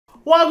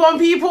Welcome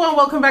people and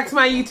welcome back to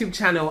my YouTube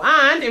channel,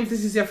 and if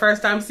this is your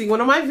first time seeing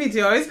one of my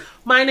videos,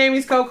 my name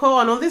is Coco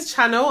and on this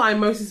channel I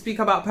mostly speak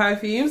about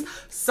perfumes.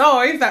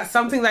 So if that's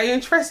something that you're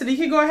interested in, you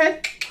can go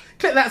ahead,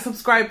 click that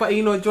subscribe button,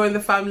 you know, join the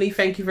family.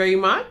 Thank you very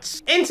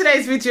much. In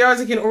today's video,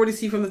 as you can already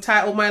see from the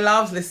title, my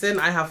loves, listen,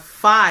 I have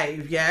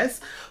five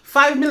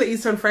Middle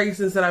Eastern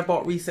fragrances that I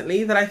bought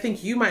recently that I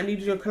think you might need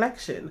in your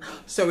collection.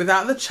 So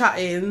without the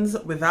chat-ins,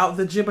 without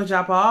the jibber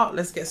jabber,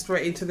 let's get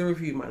straight into the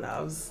review, my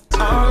loves. All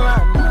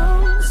I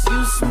know is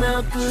you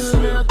smell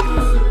good.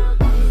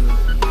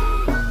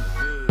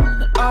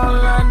 All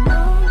I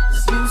know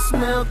is you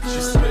smell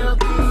good.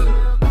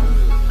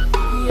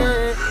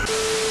 Yeah.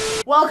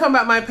 Welcome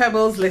back, my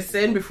pebbles.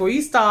 Listen, before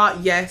you start,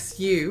 yes,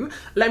 you,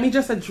 let me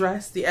just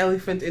address the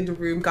elephant in the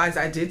room. Guys,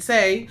 I did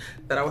say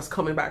that I was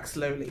coming back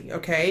slowly,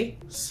 okay?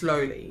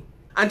 Slowly.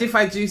 And if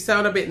I do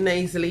sound a bit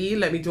nasally,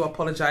 let me do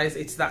apologize.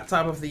 It's that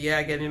time of the year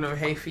again, you know,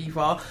 hay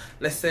fever.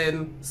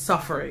 Listen,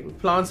 suffering.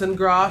 Plants and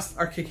grass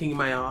are kicking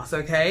my ass,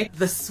 okay?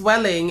 The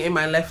swelling in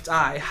my left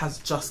eye has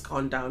just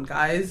gone down,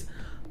 guys.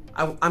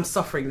 I'm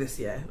suffering this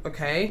year,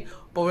 okay?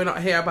 But we're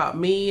not here about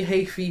me,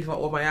 hay fever,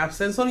 or my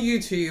absence on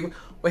YouTube.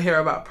 We're here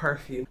about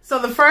perfume. So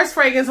the first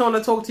fragrance I want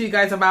to talk to you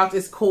guys about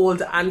is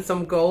called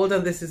Handsome Gold,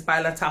 and this is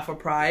by Lattafa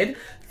Pride.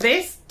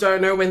 This,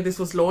 don't know when this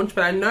was launched,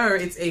 but I know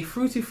it's a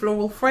fruity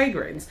floral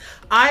fragrance.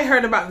 I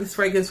heard about this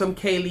fragrance from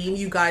Kayleen.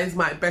 You guys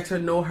might better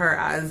know her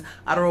as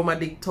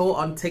Aromadicto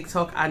on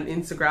TikTok and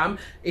Instagram.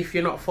 If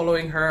you're not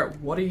following her,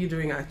 what are you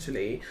doing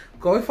actually?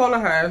 Go follow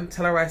her and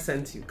tell her I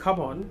sent you.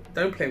 Come on,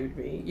 don't play with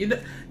me.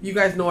 You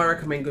guys know I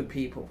recommend good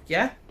people,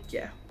 yeah?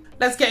 Yeah.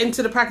 Let's get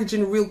into the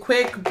packaging real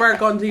quick.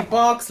 Burgundy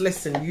box.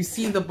 Listen, you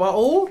see the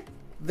bottle?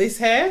 This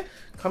here?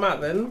 Come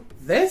out then.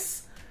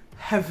 This?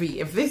 Heavy.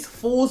 If this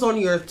falls on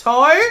your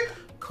toe,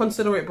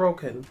 consider it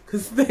broken.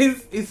 Because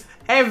this is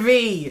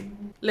heavy.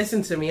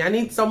 Listen to me. I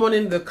need someone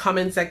in the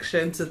comment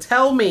section to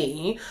tell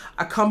me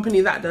a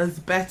company that does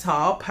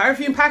better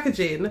perfume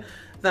packaging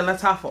than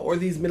Lattafa or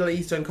these Middle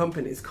Eastern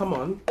companies. Come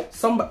on.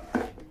 Somebody.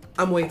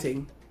 I'm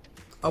waiting.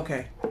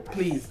 Okay.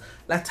 Please.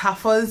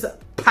 Lattafa's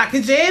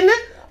packaging.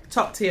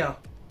 Top tier.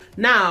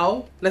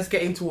 Now, let's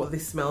get into what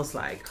this smells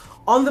like.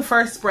 On the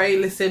first spray,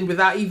 listen,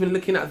 without even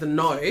looking at the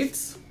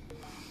notes,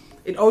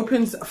 it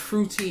opens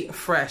fruity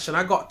fresh, and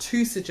I got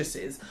two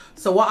citruses.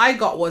 So what I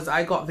got was,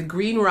 I got the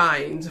green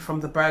rind from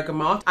the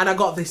bergamot, and I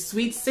got the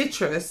sweet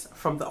citrus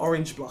from the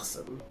orange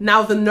blossom.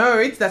 Now the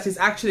note that is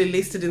actually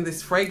listed in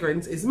this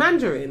fragrance is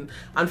mandarin,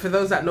 and for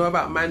those that know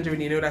about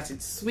mandarin, you know that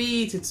it's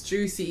sweet, it's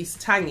juicy, it's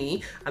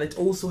tangy, and it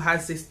also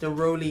has this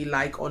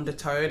neroli-like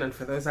undertone. And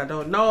for those that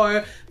don't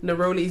know,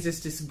 neroli is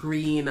just this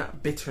green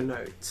bitter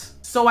note.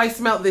 So I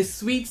smelled this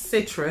sweet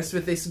citrus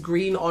with this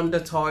green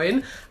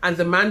undertone, and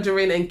the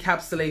mandarin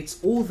encapsulates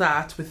all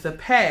that with the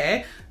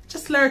pear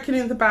just lurking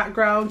in the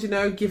background, you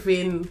know,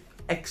 giving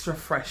extra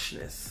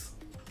freshness.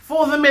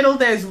 For the middle,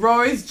 there's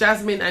rose,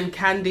 jasmine, and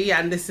candy.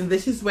 And listen,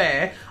 this is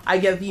where I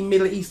get the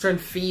Middle Eastern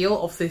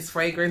feel of this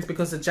fragrance,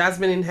 because the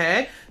jasmine in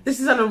here, this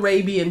is an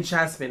Arabian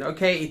jasmine,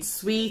 okay? It's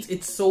sweet,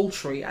 it's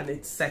sultry, and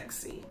it's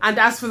sexy. And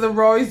as for the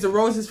rose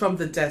is from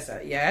the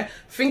desert, yeah?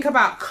 Think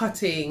about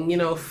cutting, you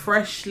know,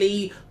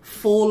 freshly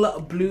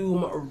full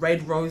bloom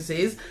red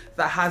roses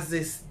that has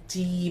this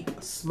deep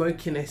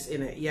smokiness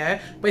in it,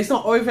 yeah? But it's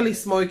not overly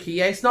smoky,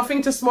 yeah? It's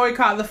nothing to smoke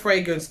out the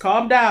fragrance.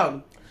 Calm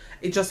down.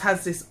 It just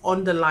has this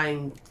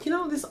underlying, you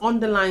know, this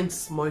underlying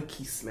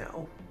smoky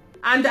smell.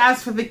 And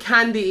as for the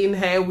candy in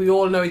here, we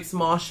all know it's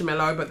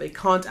marshmallow, but they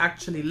can't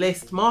actually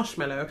list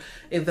marshmallow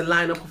in the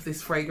lineup of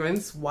this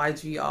fragrance. Why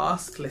do you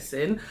ask?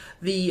 Listen,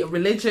 the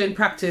religion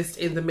practiced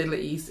in the Middle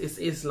East is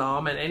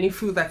Islam, and any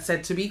food that's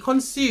said to be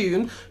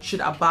consumed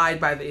should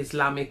abide by the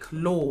Islamic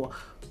law.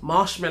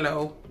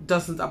 Marshmallow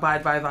doesn't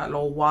abide by that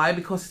law. Why?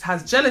 Because it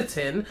has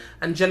gelatin,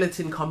 and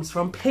gelatin comes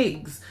from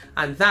pigs,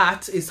 and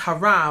that is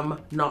haram,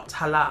 not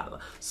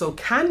halal. So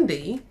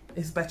candy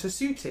is better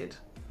suited.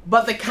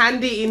 But the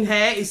candy in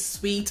here is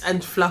sweet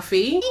and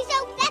fluffy. It's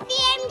so fluffy,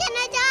 I'm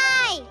gonna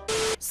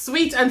die.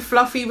 Sweet and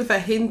fluffy with a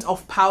hint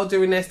of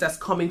powderiness that's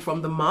coming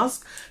from the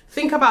musk.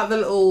 Think about the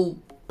little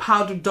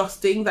powder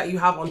dusting that you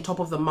have on top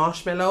of the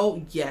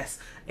marshmallow. Yes,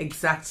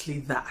 exactly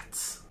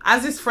that.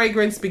 As this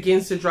fragrance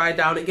begins to dry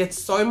down, it gets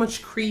so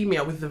much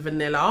creamier with the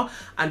vanilla,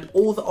 and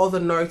all the other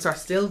notes are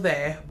still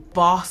there,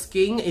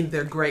 basking in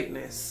their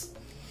greatness.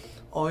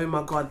 Oh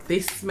my god,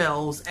 this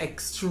smells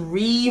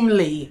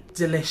extremely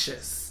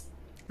delicious.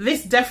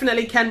 This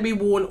definitely can be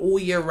worn all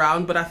year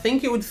round, but I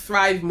think it would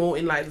thrive more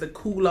in like the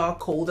cooler,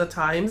 colder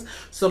times.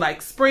 So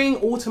like spring,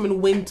 autumn,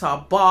 and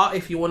winter. But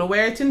if you want to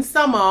wear it in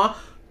summer,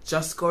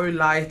 just go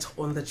light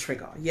on the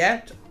trigger,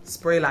 yeah?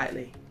 Spray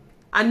lightly.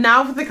 And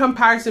now for the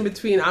comparison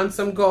between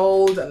Handsome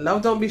Gold,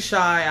 Love Don't Be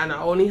Shy, and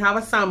I only have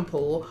a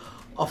sample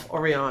of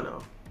Oriana.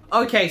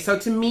 Okay, so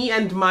to me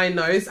and my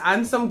nose,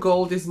 Handsome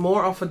Gold is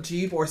more of a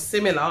dupe or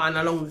similar and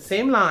along the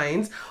same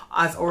lines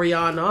as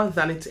Oriana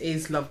than it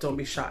is Love Don't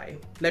Be Shy.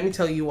 Let me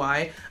tell you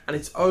why, and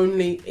it's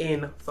only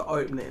in the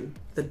opening.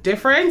 The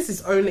difference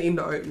is only in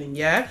the opening,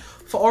 yeah?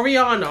 For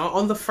Oriana,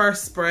 on the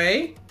first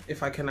spray,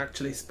 if I can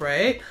actually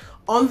spray it,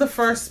 On the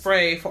first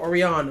spray for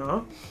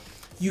Oriana,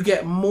 you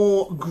get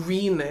more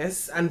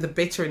greenness and the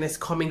bitterness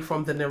coming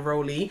from the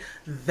neroli,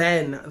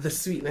 then the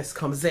sweetness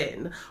comes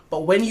in.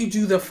 But when you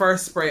do the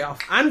first spray of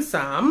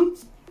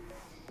Ansam,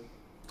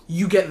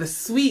 you get the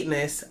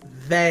sweetness,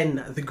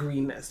 then the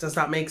greenness. Does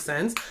that make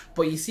sense?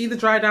 But you see the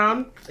dry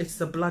down? It's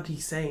the bloody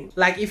same.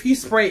 Like if you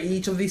spray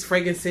each of these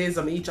fragrances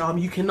on each arm,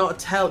 you cannot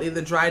tell in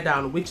the dry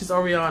down which is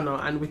Oriana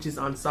and which is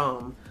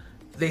Ansam.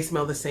 They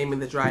smell the same in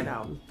the dry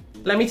down.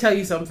 Let me tell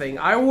you something.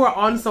 I wore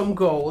Ansam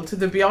Gold to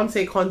the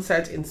Beyonce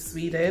concert in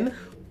Sweden,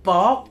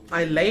 but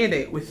I layered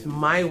it with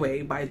My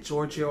Way by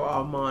Giorgio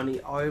Armani.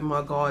 Oh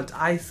my God,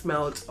 I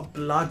smelled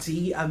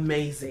bloody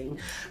amazing.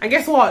 And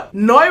guess what?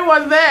 No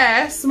one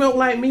there smelled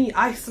like me.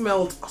 I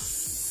smelled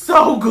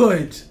so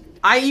good.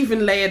 I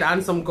even layered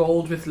Ansam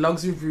Gold with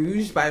Luxury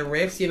Rouge by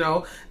Riffs. You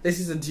know, this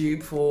is a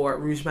dupe for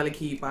Rouge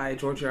Maliki by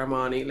Giorgio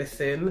Armani.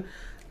 Listen,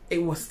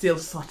 it was still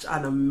such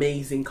an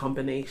amazing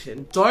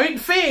combination. Don't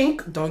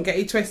get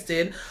it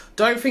twisted,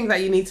 don't think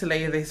that you need to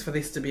layer this for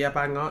this to be a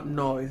banger.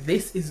 No,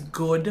 this is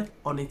good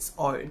on its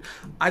own.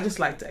 I just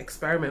like to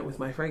experiment with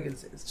my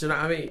fragrances. Do you know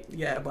what I mean?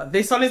 Yeah, but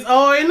this on its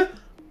own,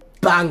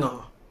 banger.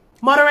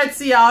 Moderate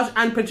sillage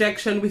and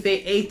projection with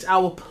a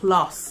 8-hour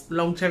plus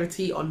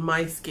longevity on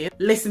my skin.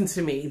 Listen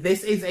to me,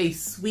 this is a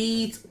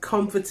sweet,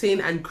 comforting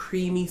and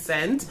creamy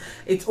scent.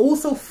 It's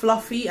also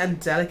fluffy and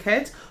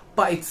delicate,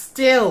 but it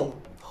still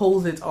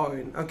holds its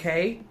own,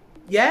 okay?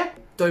 Yeah?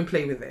 Don't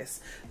play with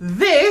this.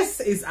 This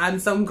is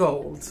Ansam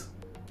Gold.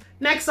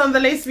 Next on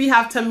the list, we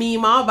have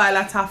Tamima by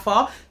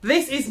Lattafa.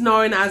 This is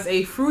known as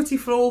a fruity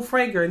floral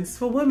fragrance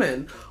for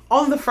women.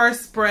 On the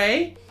first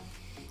spray,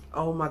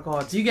 oh my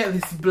God, you get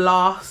this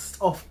blast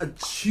of a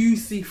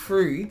juicy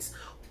fruit,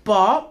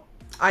 but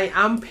I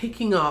am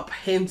picking up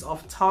hints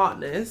of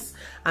tartness,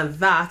 and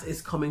that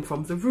is coming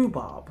from the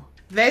rhubarb.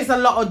 There's a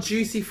lot of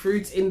juicy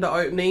fruits in the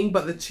opening,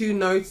 but the two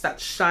notes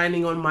that's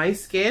shining on my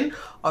skin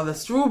are the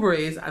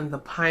strawberries and the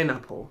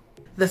pineapple.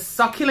 The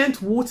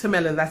succulent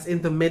watermelon that's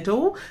in the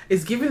middle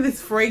is giving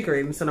this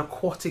fragrance an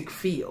aquatic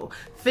feel.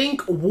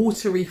 Think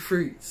watery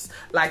fruits.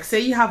 Like say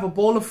you have a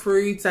bowl of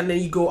fruits and then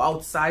you go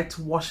outside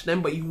to wash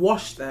them, but you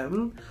wash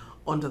them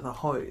under the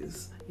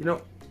hose. You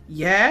know,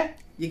 yeah,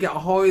 you get a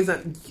hose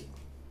and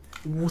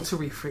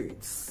watery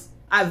fruits.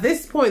 At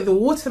this point, the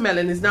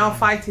watermelon is now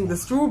fighting the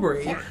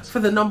strawberry for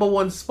the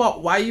 #1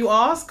 spot. Why, you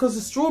ask? Because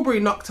the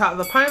strawberry knocked out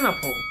the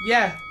pineapple.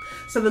 Yeah.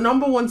 So the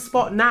 #1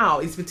 spot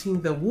now is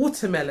between the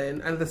watermelon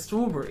and the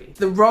strawberry.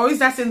 The rose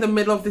that's in the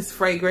middle of this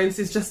fragrance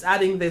is just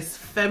adding this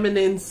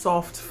feminine,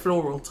 soft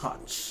floral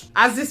touch.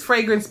 As this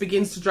fragrance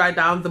begins to dry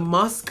down, the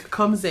musk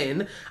comes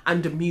in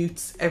and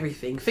mutes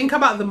everything. Think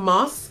about the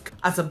musk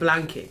as a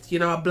blanket, you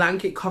know, a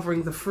blanket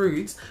covering the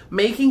fruits,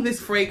 making this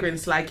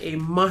fragrance like a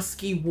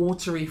musky,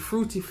 watery,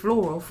 fruity,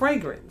 floral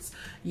fragrance.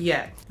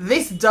 Yeah,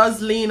 this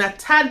does lean a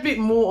tad bit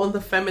more on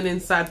the feminine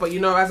side, but you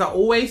know, as I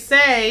always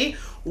say,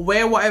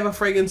 wear whatever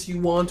fragrance you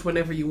want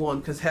whenever you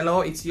want, because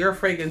hello, it's your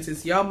fragrance,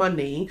 it's your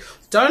money.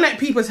 Don't let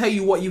people tell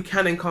you what you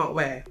can and can't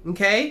wear,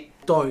 okay?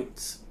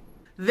 Don't.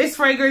 This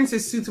fragrance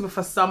is suitable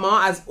for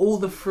summer as all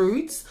the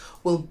fruits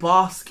will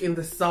bask in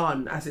the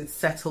sun as it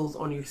settles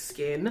on your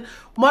skin.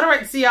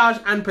 Moderate sillage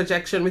and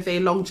projection with a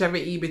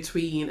longevity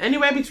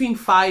anywhere between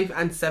 5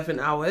 and 7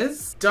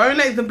 hours. Don't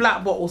let the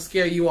black bottle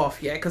scare you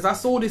off, yeah? Because I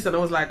saw this and I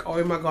was like,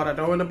 oh my God, I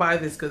don't want to buy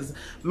this because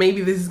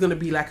maybe this is going to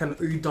be like an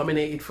oud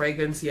dominated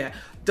fragrance, yeah.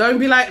 Don't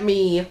be like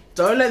me.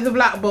 Don't let the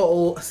black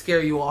bottle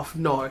scare you off.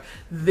 No,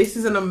 this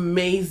is an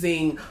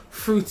amazing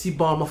fruity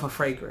bomb of a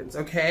fragrance,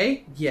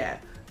 okay? Yeah.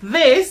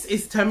 This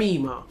is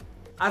Tamima.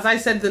 As I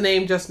said the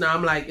name just now,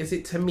 I'm like, is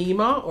it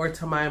Tamima or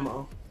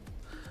Tamima?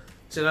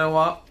 Do you know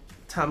what?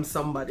 Tam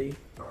somebody.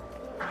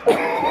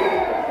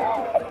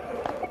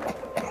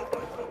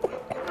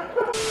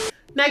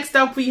 Next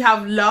up, we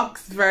have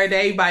Lux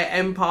Verde by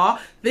Emper.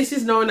 This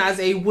is known as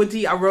a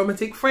woody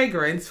aromatic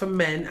fragrance for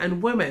men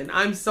and women.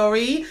 I'm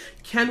sorry,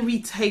 can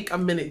we take a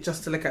minute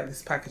just to look at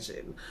this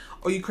packaging?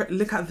 Or you could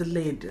look at the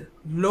lid.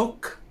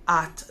 Look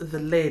at the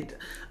lid.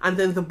 And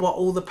then the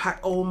bottle, the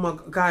pack. Oh my,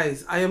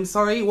 guys, I am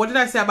sorry. What did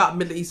I say about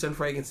Middle Eastern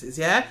fragrances,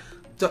 yeah?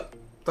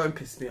 Don't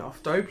piss me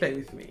off. Don't play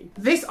with me.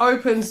 This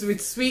opens with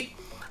sweet.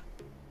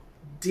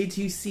 Did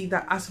you see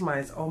that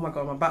atomized? Oh my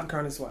God, my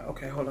background is white.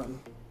 Okay, hold on.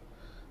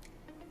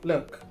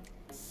 Look.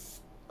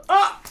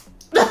 Ah!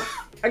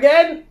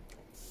 Again.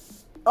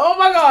 Oh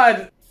my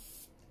God.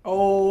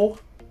 Oh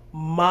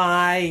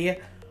my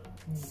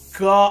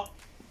God.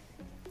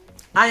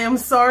 I am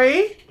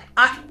sorry.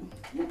 I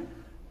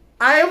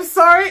am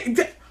sorry.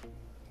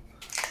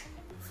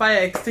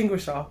 Fire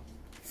extinguisher.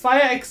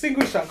 Fire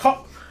extinguisher.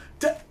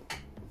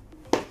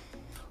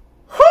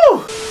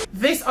 Whew.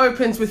 This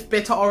opens with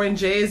bitter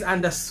oranges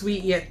and a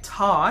sweet yet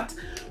tart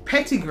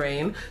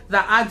petitgrain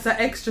that adds an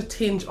extra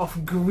tinge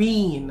of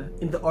green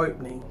in the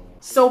opening.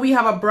 So we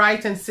have a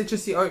bright and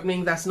citrusy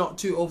opening that's not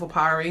too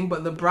overpowering,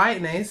 but the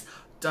brightness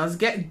does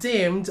get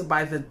dimmed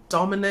by the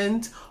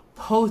dominant,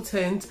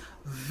 potent,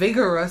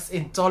 vigorous,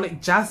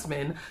 indolic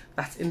jasmine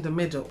that's in the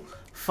middle.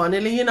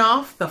 Funnily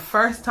enough, the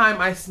first time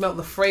I smelled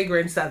the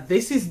fragrance that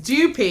this is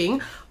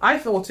duping, I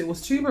thought it was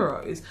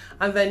tuberose.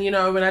 And then, you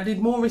know, when I did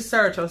more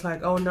research, I was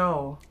like, oh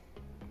no,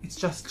 it's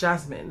just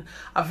jasmine.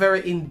 A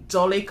very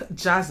indolic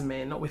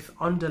jasmine with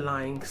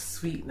underlying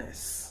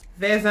sweetness.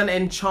 There's an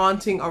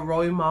enchanting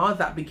aroma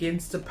that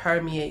begins to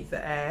permeate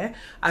the air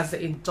as the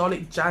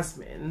indolic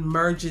jasmine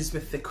merges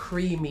with the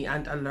creamy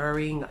and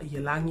alluring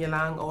ylang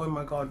ylang. Oh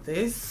my God,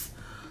 this,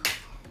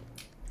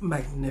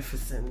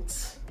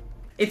 magnificent.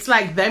 It's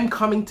like them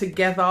coming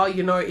together,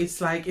 you know,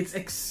 it's like it's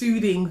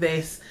exuding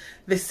this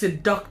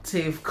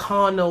seductive,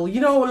 carnal,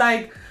 you know,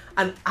 like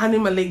an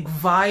animalic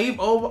vibe.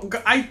 Oh my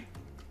God,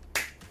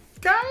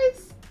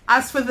 guys.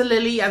 As for the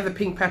lily and the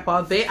pink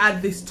pepper, they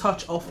add this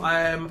touch of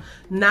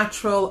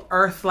natural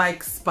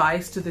earth-like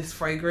spice to this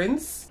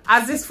fragrance.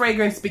 As this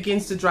fragrance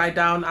begins to dry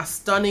down, a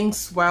stunning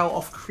swell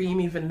of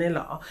creamy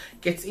vanilla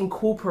gets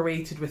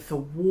incorporated with the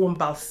warm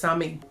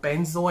balsamic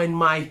benzoin.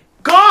 My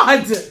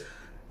God!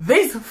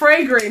 This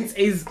fragrance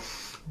is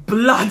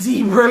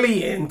bloody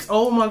brilliant.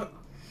 Oh my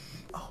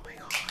God.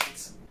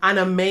 An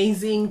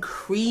amazing,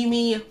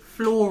 creamy,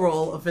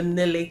 floral,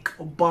 vanillic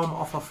bomb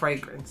of a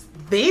fragrance.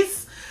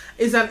 This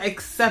is an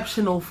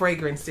exceptional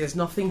fragrance. There's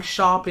nothing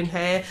sharp in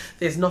here.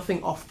 There's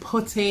nothing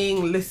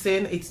off-putting.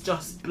 Listen, it's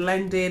just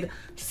blended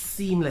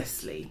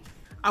seamlessly.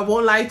 I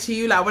won't lie to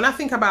you, like when I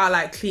think about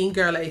like clean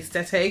girl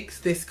aesthetics,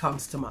 this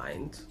comes to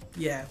mind.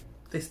 Yeah,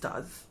 this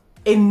does.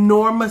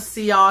 Enormous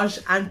sillage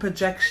and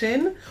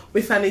projection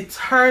with an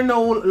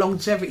eternal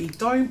longevity.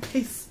 Don't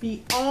piss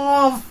me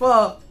off.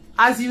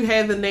 As you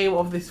hear the name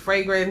of this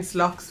fragrance,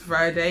 Luxe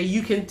Verde,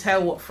 you can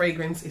tell what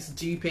fragrance is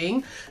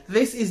duping.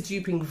 This is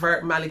duping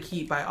Vert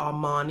Malachite by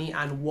Armani,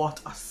 and what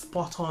a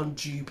spot-on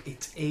dupe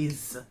it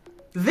is.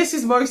 This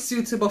is most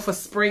suitable for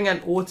spring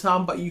and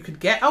autumn, but you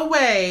could get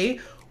away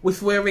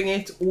with wearing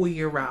it all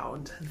year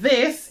round.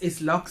 This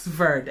is Luxe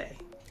Verde.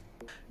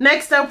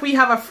 Next up, we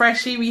have a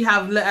freshie. We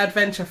have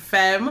L'Adventure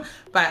Femme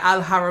by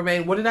Al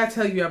Haramain. What did I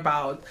tell you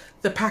about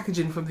the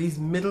packaging from these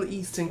Middle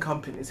Eastern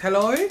companies?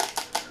 Hello?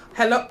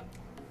 Hello?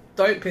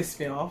 Don't piss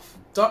me off.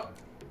 Don't.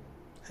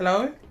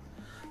 Hello?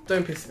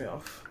 Don't piss me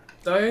off.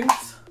 Don't.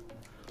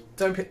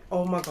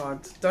 Oh my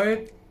God.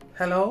 Don't.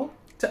 Hello?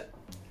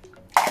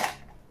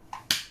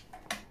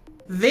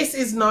 This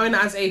is known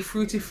as a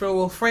fruity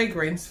floral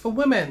fragrance for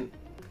women.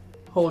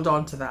 Hold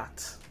on to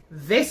that.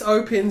 This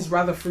opens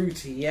rather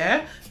fruity,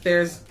 yeah?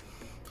 There's,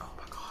 oh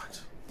my God.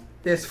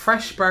 There's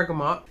fresh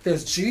bergamot.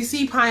 There's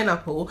juicy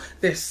pineapple.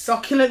 There's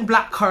succulent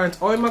blackcurrant.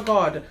 Oh my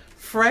God.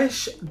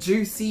 Fresh,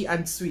 juicy,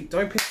 and sweet.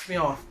 Don't piss me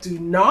off. Do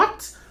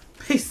not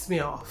piss me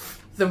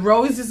off. The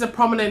rose is a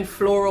prominent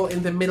floral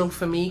in the middle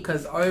for me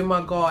because, oh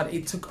my God,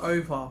 it took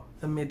over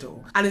the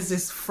middle. And it's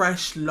this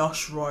fresh,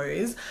 lush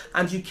rose.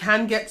 And you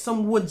can get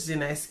some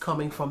woodiness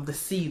coming from the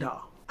cedar.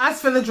 As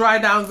for the dry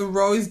down, the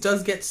rose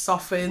does get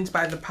softened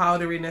by the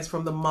powderiness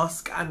from the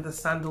musk and the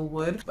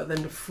sandalwood, but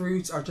then the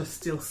fruits are just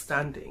still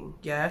standing,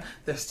 yeah?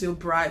 They're still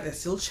bright, they're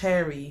still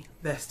cherry,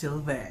 they're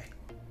still there.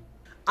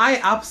 I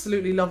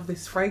absolutely love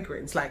this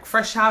fragrance, like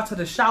fresh out of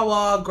the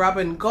shower, grab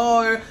and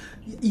go.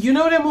 You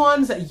know them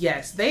ones?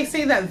 Yes, they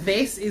say that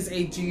this is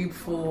a dupe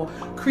for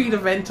Creed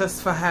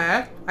Aventus for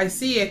hair. I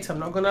see it, I'm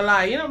not gonna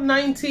lie, you know,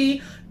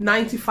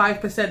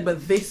 90-95%,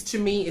 but this to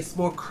me is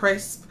more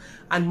crisp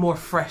and more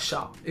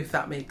fresher, if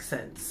that makes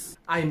sense.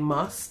 I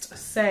must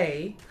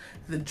say,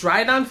 the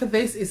dry down for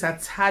this is a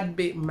tad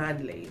bit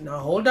manly. Now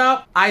hold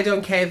up, I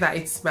don't care that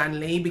it's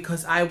manly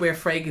because I wear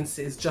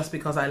fragrances just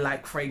because I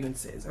like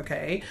fragrances,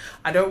 okay?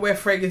 I don't wear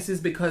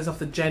fragrances because of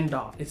the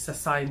gender it's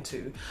assigned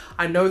to.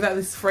 I know that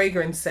this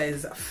fragrance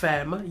says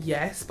femme,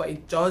 yes, but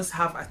it does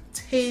have a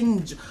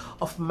tinge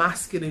of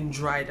masculine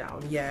dry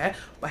down, yeah?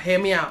 But hear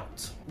me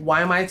out.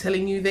 Why am I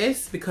telling you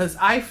this? Because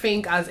I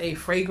think as a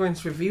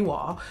fragrance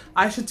reviewer,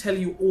 I should tell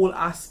you all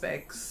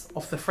aspects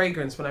of the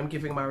fragrance when I'm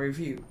giving my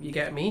review. You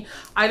get me?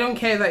 I don't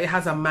care that it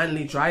has a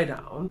manly dry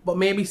down, but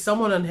maybe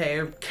someone on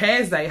here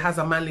cares that it has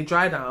a manly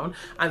dry down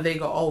and they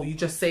go, oh, you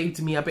just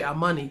saved me a bit of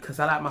money because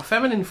I like my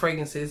feminine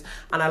fragrances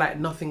and I like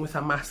nothing with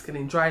a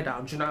masculine dry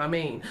down. Do you know what I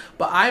mean?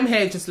 But I'm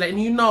here just letting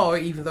you know,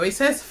 even though it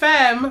says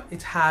femme,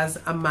 it has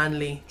a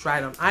manly dry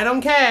down. I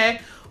don't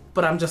care,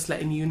 but I'm just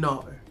letting you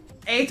know.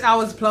 8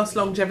 hours plus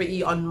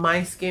longevity on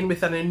my skin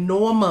with an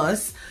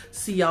enormous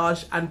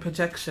sillage and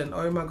projection.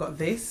 Oh my God,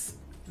 this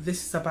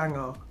is a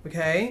banger,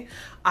 okay?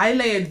 I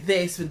layered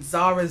this with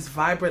Zara's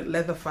Vibrant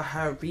Leather for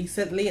Her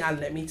recently, and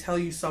let me tell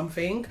you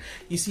something.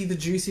 You see the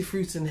juicy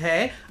fruits in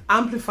here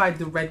amplified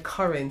the red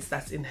currants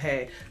that's in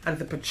here, and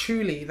the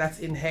patchouli that's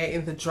in here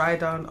in the dry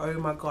down. Oh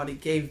my God,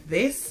 it gave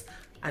this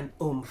an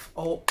oomph.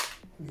 Oh,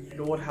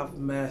 Lord have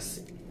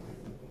mercy.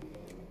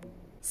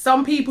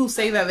 Some people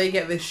say that they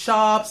get this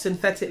sharp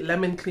synthetic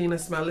lemon cleaner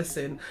smell.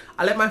 Listen,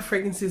 I let my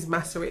fragrances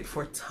macerate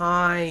for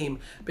time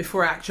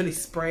before I actually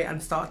spray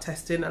and start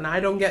testing, and I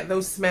don't get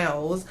those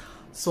smells,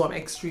 so I'm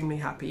extremely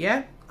happy,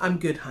 yeah? I'm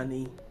good,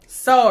 honey.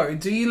 So,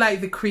 do you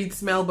like the Creed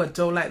smell but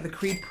don't like the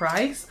Creed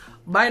price?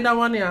 Buy that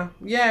one, yeah.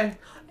 Yeah,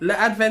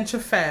 L'Adventure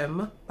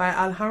Femme by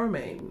Al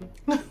Haramain.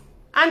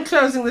 And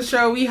closing the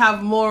show, we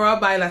have Mora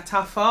by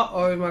Lattafa.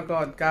 Oh my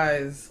god,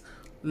 guys,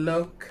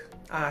 look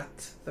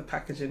at the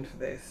packaging for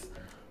this.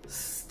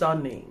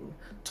 Stunning.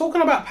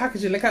 Talking about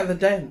packaging, look at the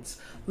dent.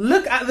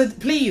 Look at the,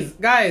 please,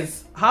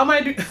 guys, how am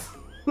I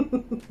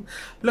doing?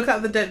 Look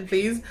at the dent,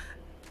 please.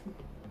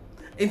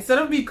 Instead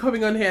of me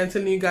coming on here and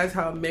telling you guys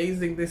how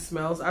amazing this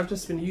smells, I've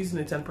just been using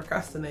it and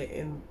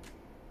procrastinating.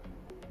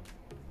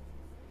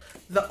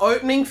 The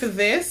opening for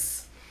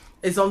this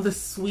is on the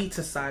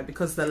sweeter side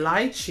because the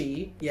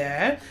lychee,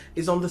 yeah,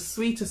 is on the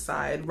sweeter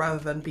side rather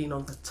than being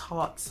on the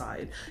tart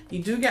side.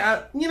 You do get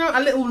a, you know,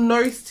 a little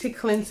nose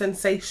tickling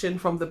sensation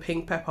from the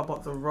pink pepper,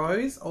 but the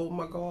rose, oh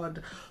my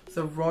god,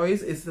 the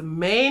rose is the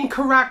main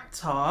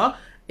character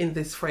in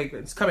this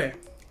fragrance. Come here.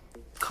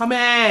 Come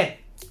here.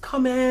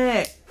 Come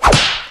here.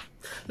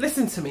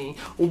 Listen to me.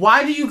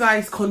 Why do you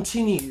guys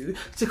continue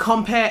to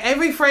compare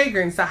every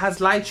fragrance that has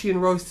lychee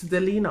and rose to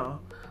Delina?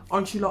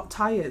 Aren't you lot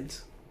tired?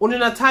 Only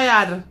not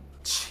tired.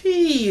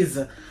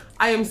 Jeez,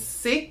 I am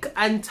sick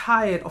and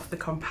tired of the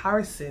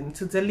comparison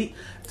to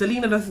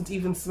Delina doesn't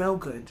even smell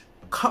good.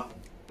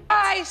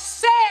 I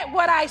said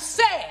what I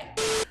said.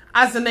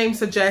 As the name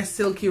suggests,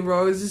 silky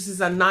rose. This is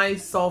a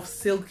nice, soft,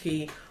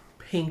 silky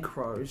pink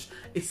rose.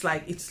 It's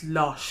like, it's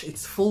lush,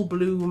 it's full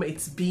bloom,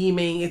 it's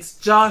beaming. It's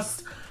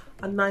just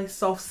a nice,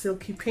 soft,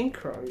 silky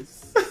pink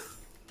rose.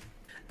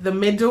 The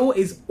middle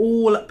is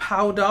all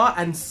powder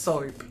and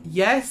soap.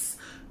 Yes,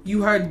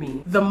 you heard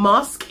me. The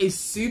musk is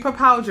super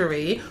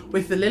powdery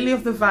with the lily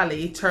of the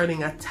valley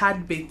turning a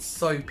tad bit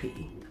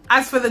soapy.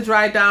 As for the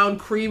dry down,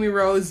 creamy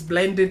rose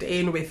blended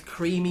in with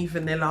creamy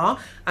vanilla,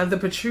 and the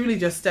patchouli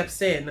just steps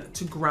in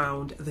to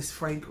ground this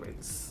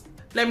fragrance.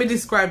 Let me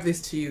describe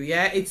this to you,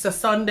 yeah? It's a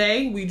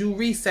Sunday. We do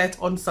reset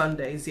on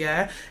Sundays,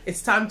 yeah?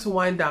 It's time to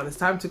wind down. It's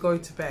time to go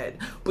to bed.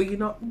 But you're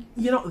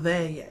not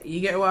there yet. You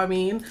get what I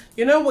mean?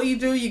 You know what you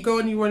do? You go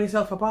and you run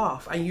yourself a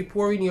bath and you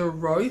pour in your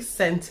rose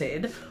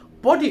scented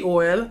body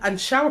oil and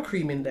shower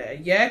cream in there,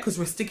 yeah, because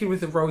we're sticking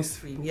with the rose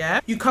theme, yeah.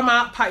 You come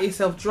out, pat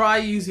yourself dry,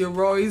 use your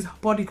rose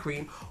body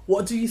cream.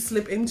 What do you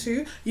slip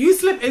into? You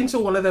slip into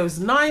one of those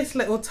nice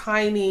little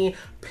tiny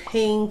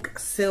pink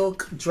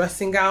silk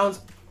dressing gowns.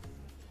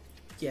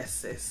 Yes,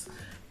 sis,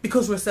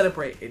 because we're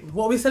celebrating.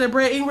 What are we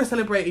celebrating? We're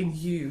celebrating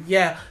you,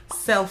 yeah.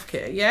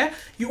 Self-care, yeah.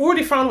 You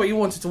already found what you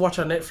wanted to watch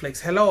on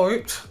Netflix.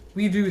 Hello,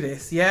 we do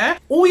this, yeah?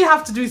 All you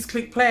have to do is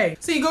click play.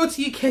 So you go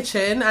to your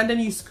kitchen and then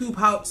you scoop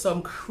out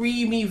some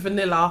creamy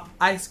vanilla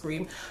ice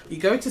cream. You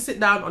go to sit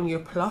down on your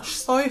plush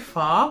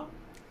sofa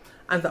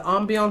and the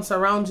ambience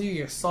around you,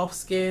 your soft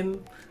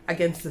skin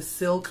against the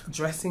silk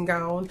dressing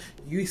gown,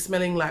 you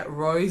smelling like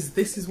rose.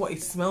 This is what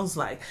it smells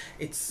like.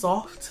 It's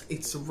soft,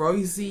 it's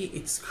rosy,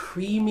 it's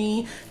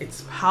creamy,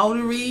 it's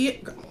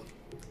powdery.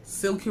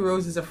 Silky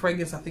rose is a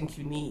fragrance I think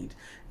you need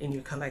in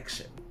your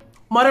collection.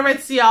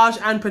 Moderate sillage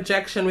and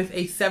projection with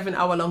a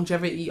 7-hour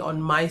longevity on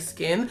my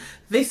skin.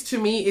 This to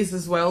me is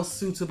as well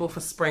suitable for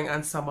spring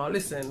and summer.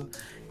 Listen,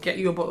 get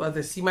you a bottle of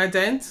this. See my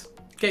dent?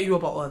 Get you a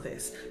bottle of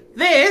this.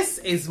 This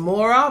is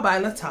Mora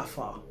by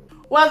Lattafa.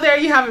 Well, there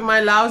you have it, my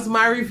loves.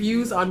 My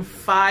reviews on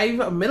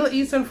 5 Middle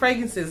Eastern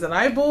fragrances that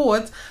I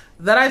bought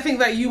that I think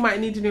that you might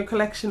need in your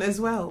collection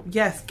as well.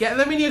 Yes, get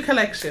them in your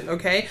collection,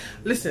 okay?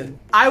 Listen,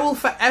 I will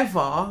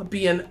forever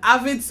be an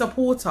avid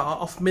supporter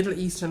of Middle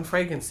Eastern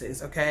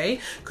fragrances, okay?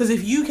 Because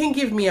if you can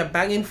give me a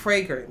banging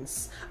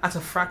fragrance at a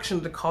fraction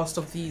of the cost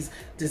of these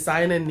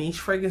designer niche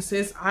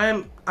fragrances,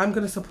 I'm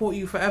gonna support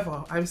you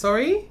forever. I'm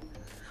sorry?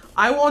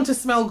 I want to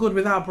smell good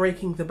without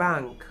breaking the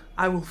bank.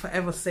 I will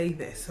forever say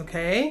this,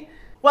 okay?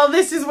 Well,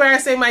 this is where I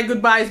say my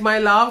goodbyes, my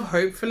love.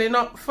 Hopefully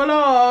not for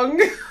long.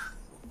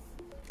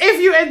 If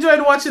you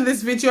enjoyed watching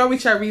this video,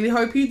 which I really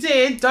hope you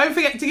did, don't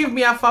forget to give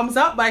me a thumbs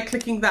up by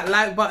clicking that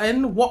like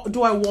button. What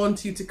do I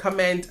want you to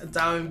comment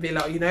down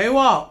below? You know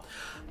what?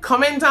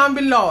 Comment down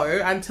below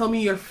and tell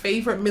me your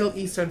favorite Middle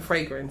Eastern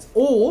fragrance,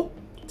 or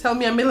tell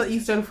me a Middle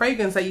Eastern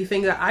fragrance that you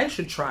think that I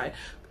should try.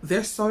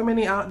 There's so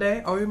many out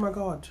there. Oh my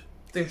God.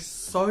 There's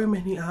so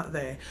many out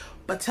there.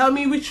 But tell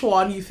me which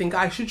one you think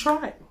I should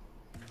try.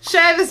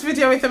 Share this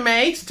video with a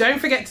mate. Don't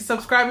forget to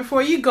subscribe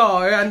before you go.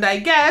 And I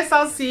guess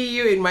I'll see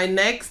you in my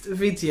next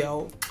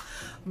video.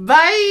 Bye.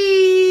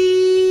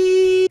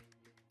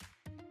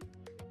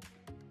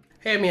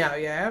 Hear me out,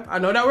 yeah? I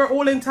know that we're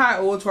all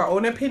entitled to our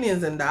own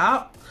opinions and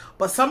that.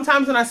 But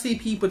sometimes when I see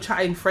people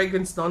chatting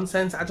fragrance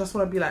nonsense, I just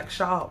want to be like,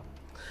 shut up.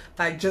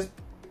 Like, just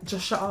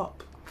shut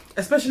up.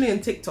 Especially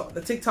in TikTok.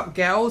 The TikTok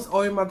girls,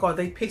 oh my God,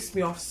 they piss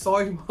me off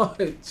so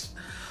much.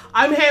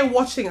 I'm here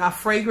watching a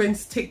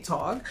fragrance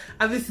TikTok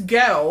and this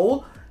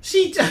girl,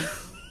 she just,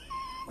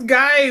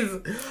 guys,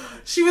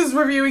 she was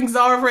reviewing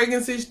ZARA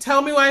fragrances.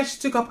 Tell me why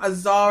she took up a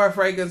ZARA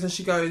fragrance and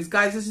she goes,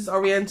 guys, this is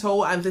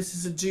Oriental and this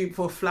is a dupe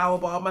for Flower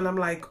Bomb. And I'm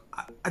like,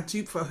 a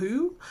dupe for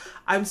who?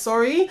 I'm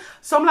sorry.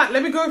 So I'm like,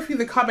 let me go through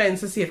the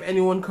comments to see if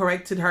anyone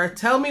corrected her.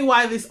 Tell me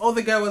why this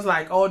other girl was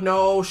like, oh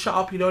no, shut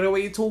up, you don't know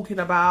what you're talking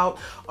about.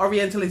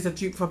 Oriental is a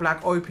dupe for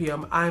Black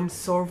Opium. I'm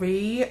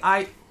sorry.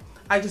 I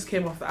just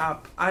came off the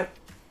app.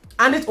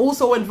 And it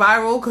also went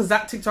viral because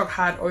that TikTok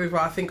had over,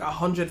 I think,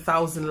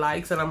 100,000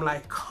 likes. And I'm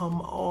like, come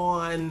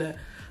on.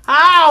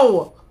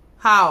 How?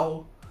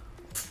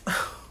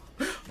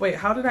 Wait,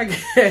 how did I get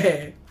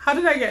hair? How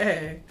did I get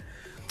hair?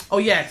 Oh,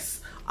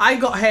 yes. I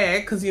got hair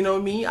because, you know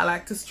me, I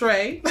like to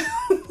stray.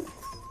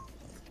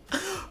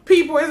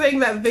 People are saying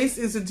that this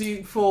is a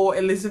dupe for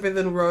Elizabeth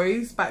and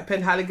Rose by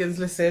Penhaligon's.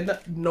 Listen,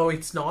 no,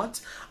 it's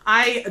not.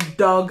 I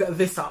dug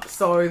this up.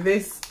 So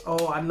this,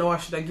 oh, I know I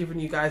should have given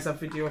you guys a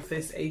video of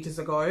this ages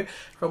ago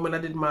from when I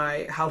did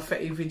my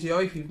Halfeti video.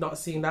 If you've not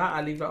seen that,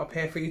 I'll leave it up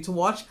here for you to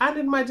watch and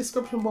in my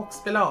description box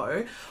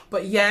below.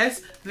 But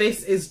yes,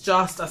 this is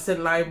just a scent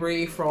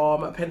library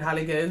from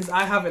Penhaligon's.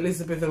 I have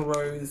Elizabeth and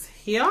Rose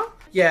here.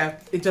 Yeah,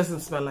 it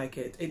doesn't smell like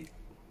it.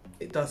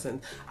 It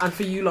doesn't. And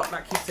for you lot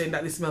that keep saying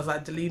that this smells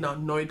like Delina,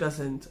 no it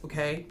doesn't,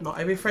 okay? Not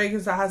every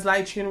fragrance that has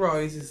lychee and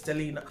rose is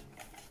Delina.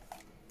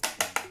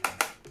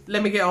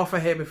 Let me get off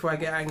of here before I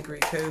get angry,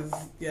 because,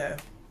 yeah.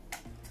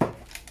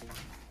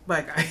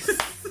 Bye, guys.